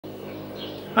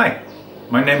Hi,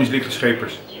 my name is Lieke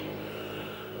Schepers.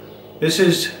 This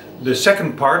is the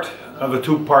second part of a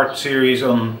two-part series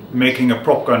on making a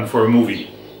prop gun for a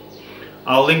movie.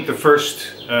 I'll link the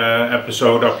first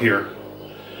episode up here.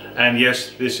 And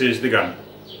yes, this is the gun.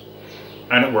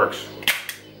 And it works.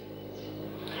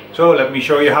 So let me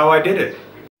show you how I did it.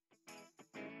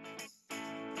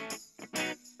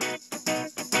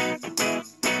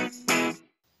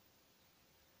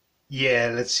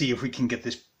 Yeah, let's see if we can get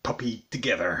this puppy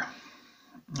together.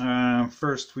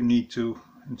 First we need to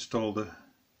install the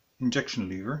injection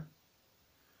lever.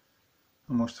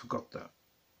 Almost forgot that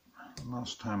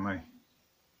last time I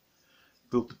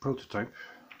built the prototype.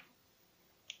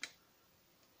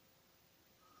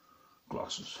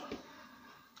 Glasses.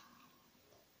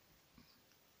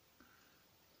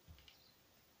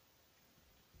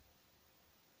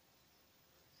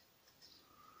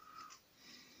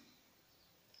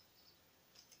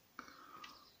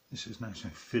 This is nice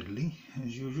and fiddly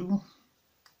as usual.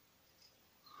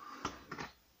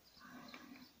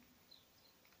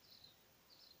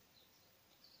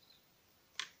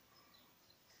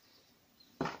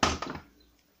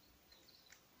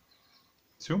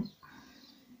 So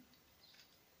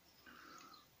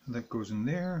that goes in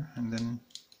there and then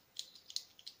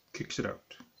kicks it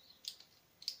out.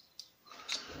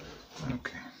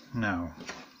 Okay, now,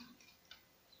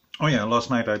 oh yeah, last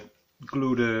night I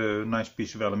glued a nice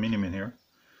piece of aluminium in here.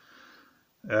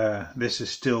 This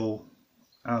is still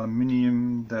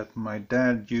aluminium that my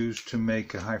dad used to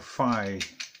make a hi-fi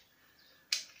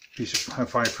piece of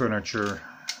hi-fi furniture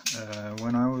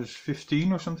when I was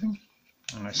 15 or something,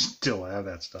 and I still have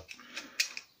that stuff.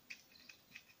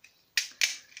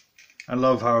 I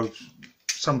love how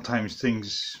sometimes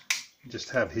things just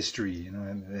have history, you know,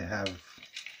 and they have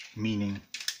meaning.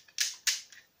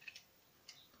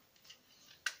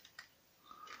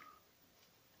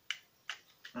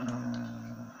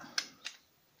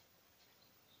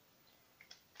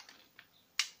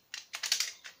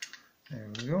 There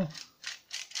we go.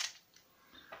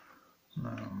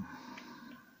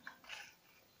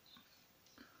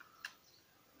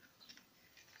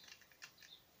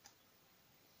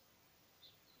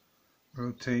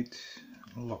 Rotate,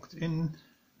 locked in.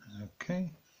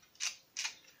 Okay.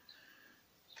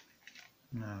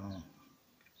 Now,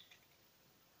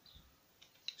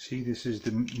 see, this is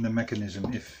the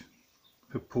mechanism. If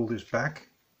I pull this back,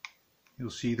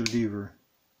 you'll see the lever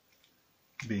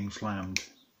being slammed.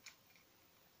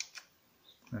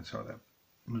 That's how that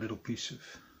little piece of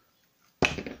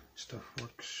stuff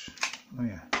works. Oh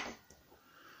yeah,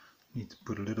 need to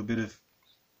put a little bit of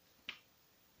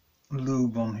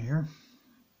lube on here.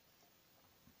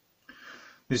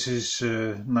 This is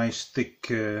nice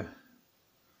thick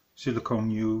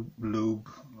silicone lube,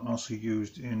 also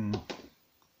used in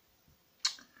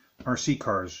RC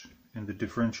cars in the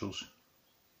differentials.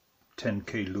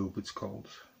 10K lube it's called,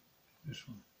 this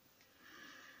one.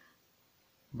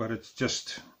 But it's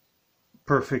just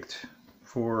perfect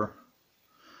for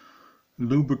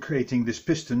lubricating this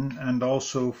piston and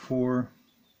also for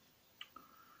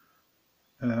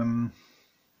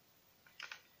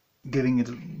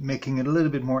making it a little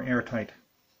bit more airtight,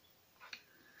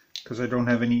 because I don't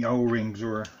have any O-rings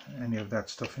or any of that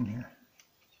stuff in here.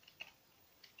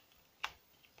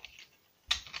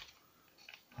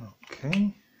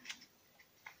 Okay.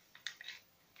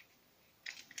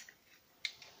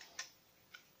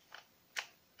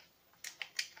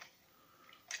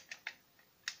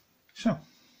 So.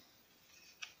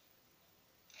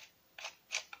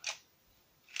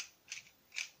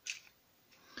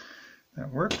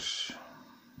 That works.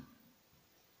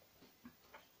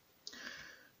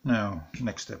 Now,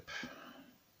 next step.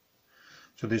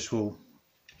 So this will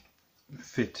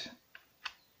fit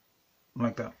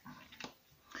like that.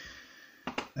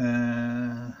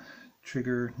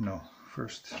 Trigger, no,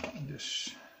 first this.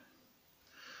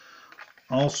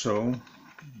 Also,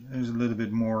 there's a little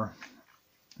bit more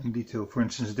in detail. For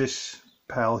instance, this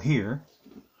pal here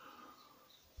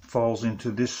falls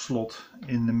into this slot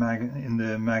in the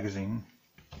magazine,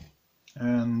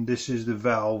 and this is the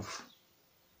valve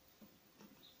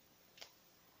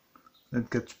that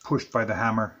gets pushed by the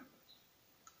hammer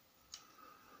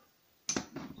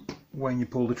when you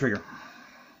pull the trigger,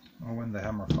 or when the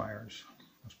hammer fires.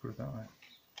 Let's put it that way.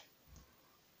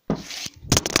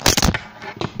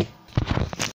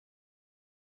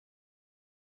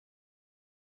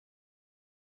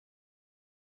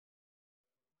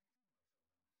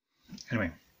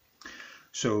 Anyway,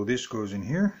 so this goes in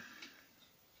here,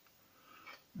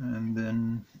 and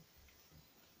then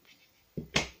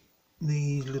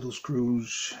these little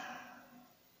screws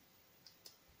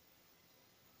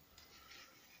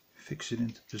fix it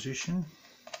into position.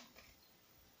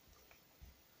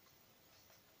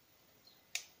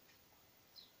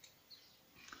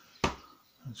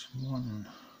 That's one.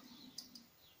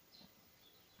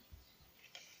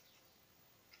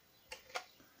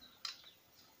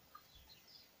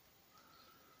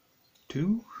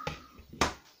 Two.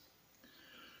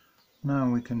 Now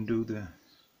we can do the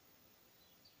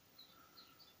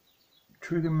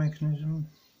trigger mechanism.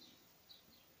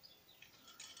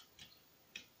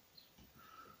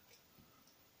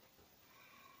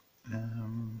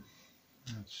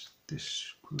 That's this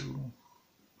screw.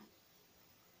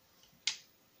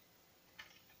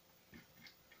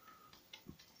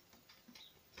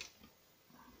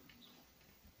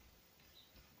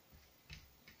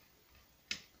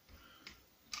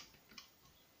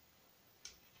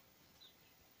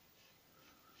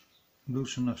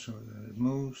 Loose enough so that it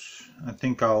moves. I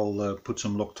think I'll put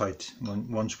some Loctite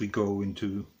once we go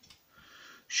into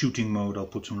shooting mode. I'll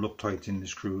put some Loctite in the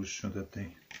screws so that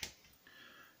they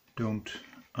don't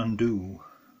undo.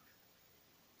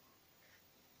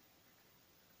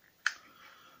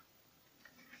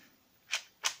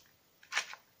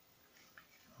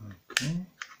 Okay,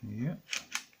 yeah.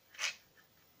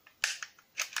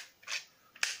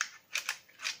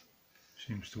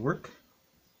 Seems to work.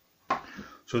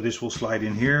 So this will slide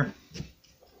in here,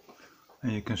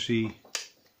 and you can see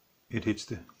it hits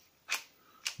the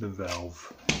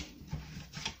valve.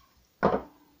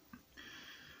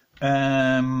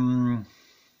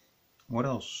 What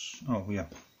else? Oh yeah.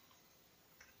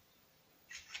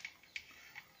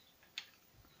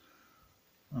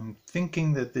 I'm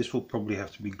thinking that this will probably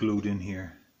have to be glued in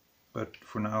here, but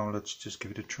for now let's just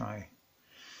give it a try.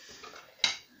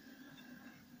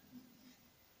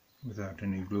 Without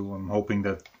any glue. I'm hoping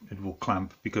that it will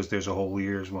clamp because there's a hole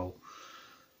here as well.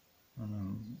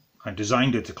 I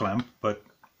designed it to clamp, but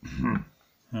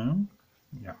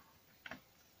yeah.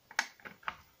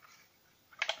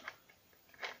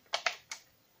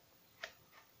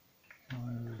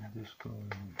 Where is this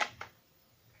going?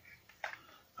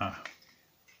 Ah, have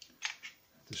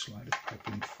to slide a pipe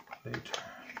in later.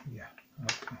 Yeah,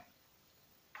 okay.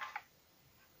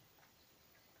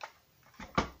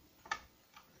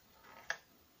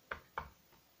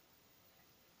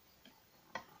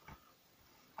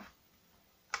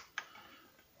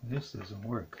 This doesn't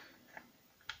work.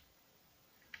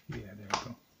 Yeah, there we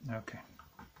go. Okay.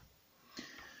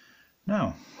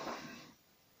 Now,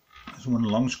 there's one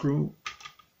long screw.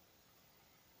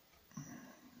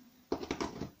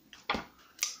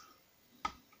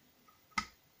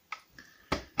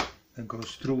 That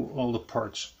goes through all the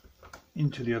parts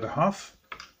into the other half,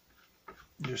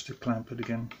 just to clamp it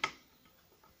again.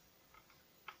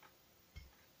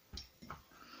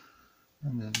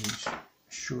 And then these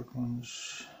short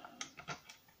ones.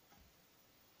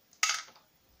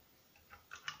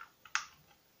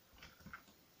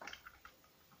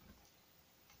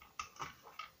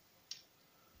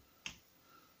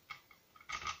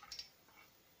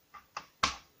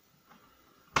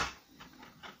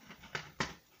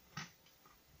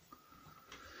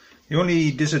 The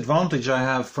only disadvantage I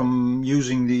have from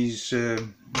using these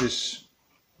this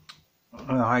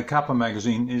high kappa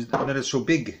magazine is that it's so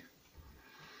big.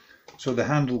 So the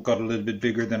handle got a little bit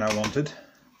bigger than I wanted.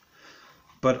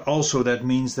 But also that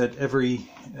means that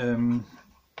every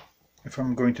if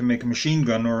I'm going to make a machine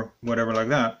gun or whatever like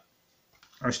that,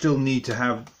 I still need to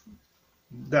have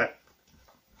that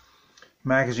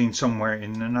magazine somewhere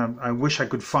in, and I wish I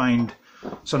could find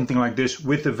something like this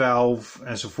with the valve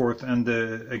and so forth and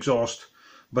the exhaust,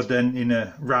 but then in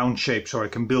a round shape so I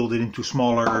can build it into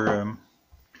smaller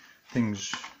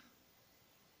things.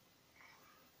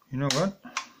 You know what?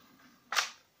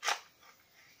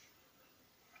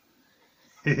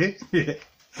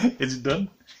 It's done.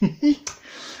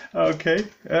 Okay,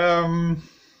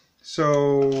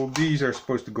 so these are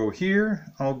supposed to go here.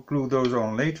 I'll glue those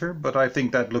on later, but I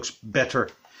think that looks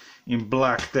better in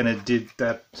black than it did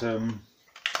that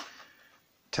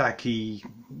tacky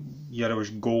yellowish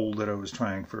gold that I was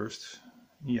trying first.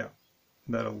 Yeah,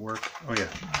 that'll work. Oh yeah,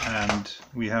 and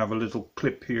we have a little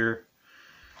clip here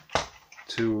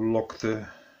to lock the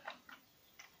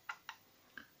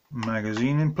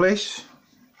magazine in place.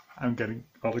 I'm getting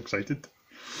all excited.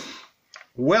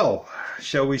 Well,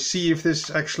 shall we see if this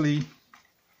actually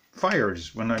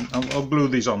fires? When I'll glue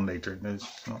these on later.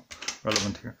 It's not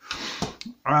relevant here.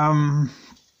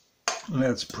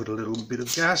 Let's put a little bit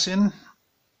of gas in.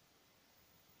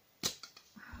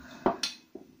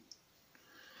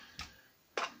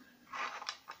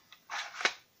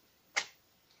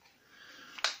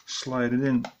 Slide it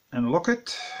in and lock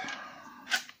it.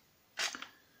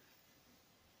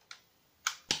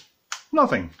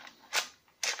 Nothing.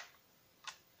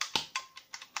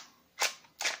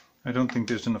 I don't think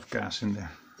there's enough gas in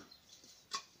there.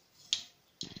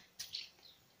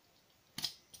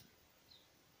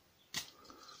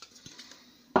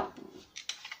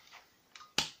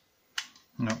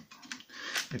 No.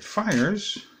 It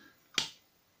fires.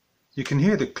 You can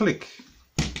hear the click.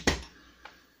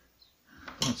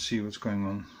 Let's see what's going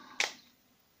on.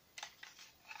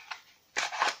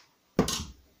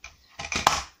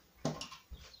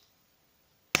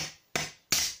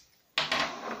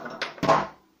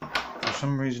 For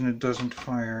some reason it doesn't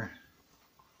fire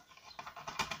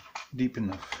deep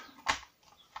enough.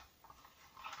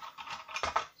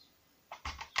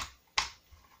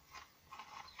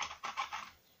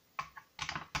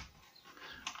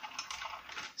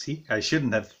 See, I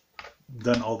shouldn't have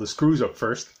done all the screws up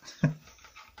first.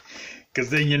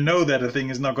 Because then you know that a thing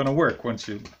is not going to work once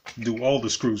you do all the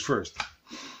screws first.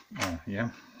 Yeah.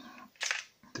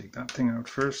 Take that thing out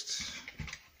first.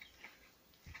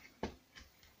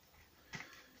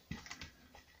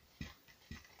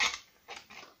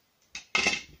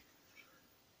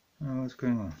 Oh, what's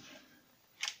going on?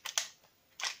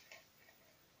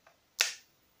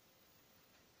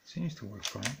 Seems to work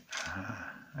fine.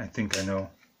 I think I know.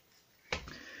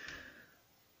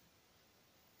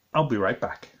 I'll be right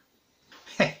back.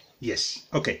 Yes,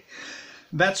 okay.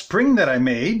 That spring that I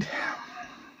made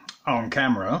on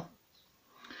camera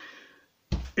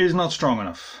is not strong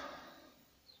enough.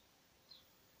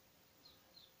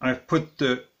 I've put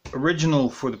the original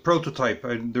for the prototype,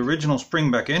 the original spring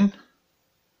back in,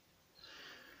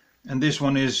 and this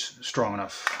one is strong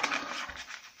enough.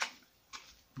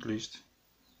 At least,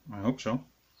 I hope so.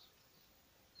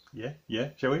 Yeah,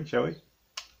 shall we?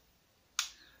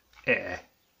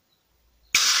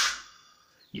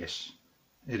 Yes,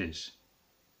 it is.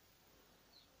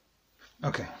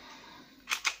 Okay.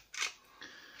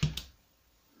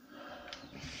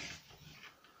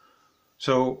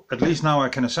 So at least now I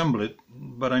can assemble it,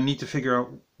 but I need to figure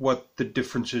out what the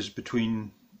difference is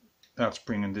between that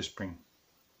spring and this spring.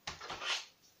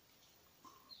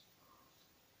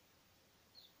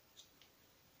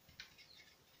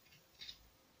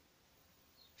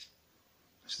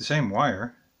 It's the same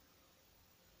wire.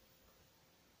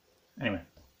 Anyway,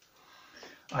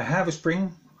 I have a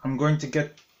spring. I'm going to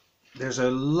get, there's a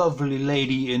lovely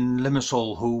lady in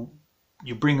Limassol who,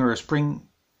 you bring her a spring,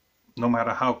 no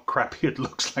matter how crappy it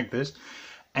looks like this,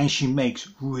 and she makes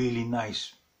really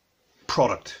nice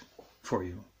product for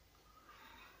you.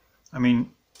 I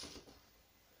mean,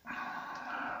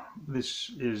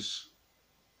 this is,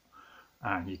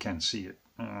 you can't see it.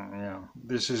 Yeah,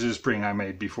 this is a spring I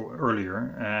made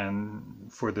earlier,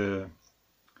 and for the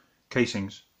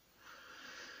casings.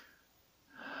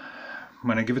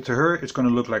 When I give it to her, it's going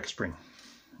to look like a spring.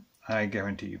 I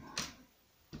guarantee you.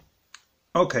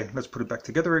 Okay, let's put it back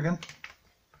together again.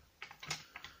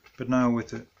 But now with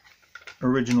the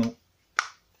original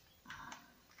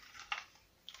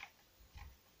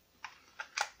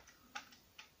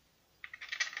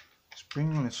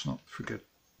spring, let's not forget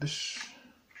this.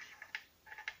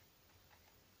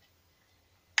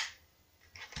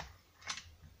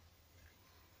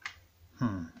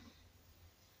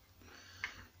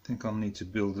 I think I'll need to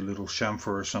build a little chamfer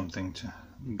or something to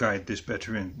guide this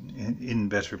better in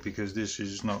better, because this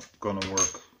is not going to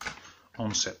work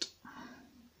on set.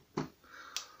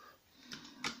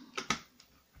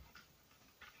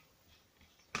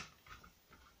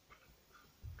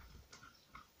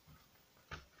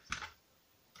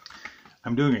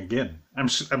 I'm doing it again. I'm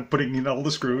putting in all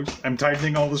the screws. I'm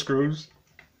tightening all the screws.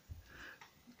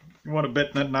 You want to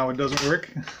bet that now it doesn't work?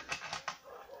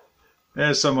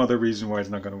 There's some other reason why it's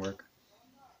not going to work.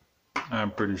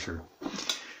 I'm pretty sure.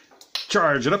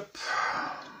 Charge it up.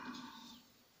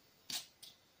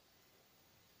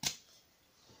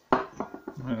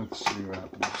 Let's see what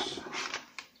happens.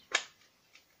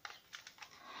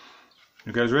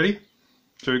 You guys ready?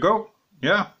 Shall we go?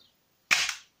 Yeah.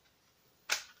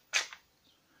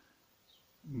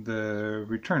 The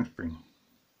return spring.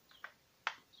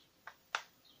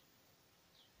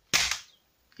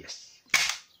 Yes.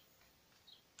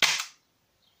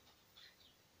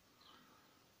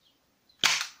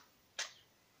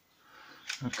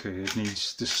 Okay, it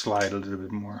needs to slide a little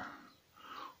bit more.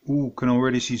 Ooh, can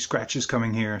already see scratches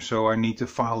coming here, so I need to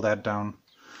file that down.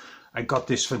 I got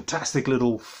this fantastic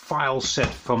little file set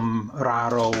from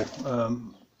Raro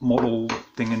model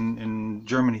thing in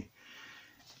Germany.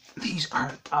 These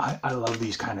are, I love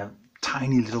these kind of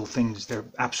tiny little things. They're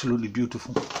absolutely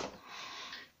beautiful.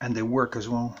 And they work as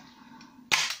well.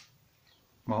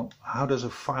 Well, how does a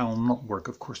file not work?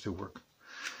 Of course they work.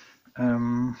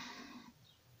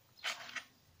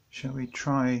 Shall we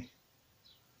try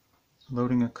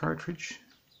loading a cartridge?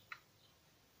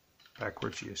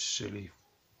 Backwards, you silly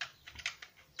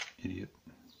idiot.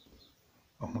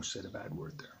 Almost said a bad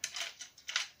word there.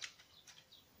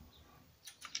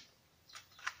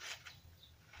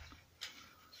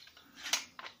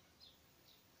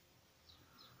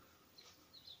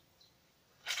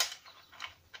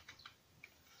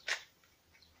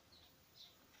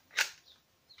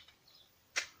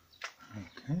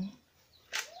 Okay.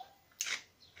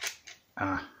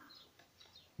 Ah,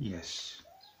 yes.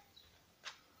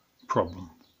 Problem.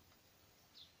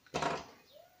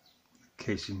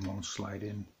 Casing won't slide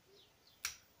in.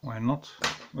 Why not?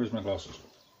 Where's my glasses?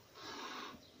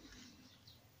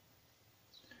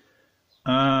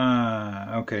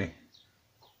 Ah, okay.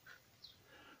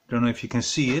 Don't know if you can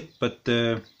see it, but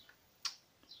the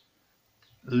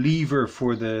lever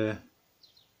for the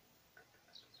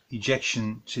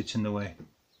ejection sits in the way.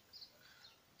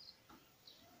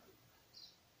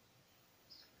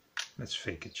 Let's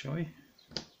fake it, shall we?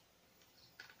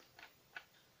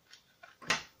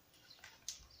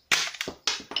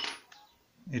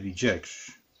 It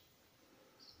ejects.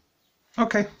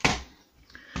 Okay.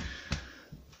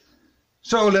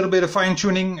 So a little bit of fine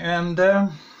tuning and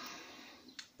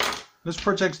this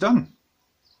project's done.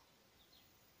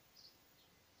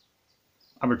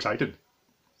 I'm excited.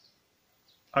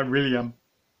 I really am.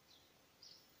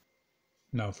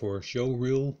 Now for a show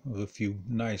reel of a few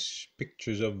nice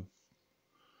pictures of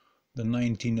the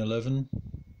 1911,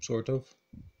 sort of,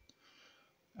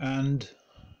 and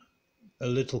a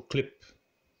little clip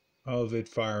of it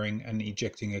firing and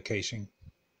ejecting a casing.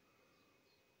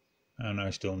 And I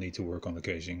still need to work on the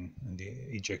casing and the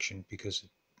ejection because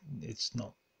it's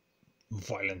not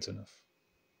violent enough.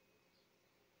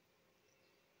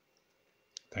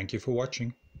 Thank you for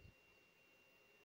watching.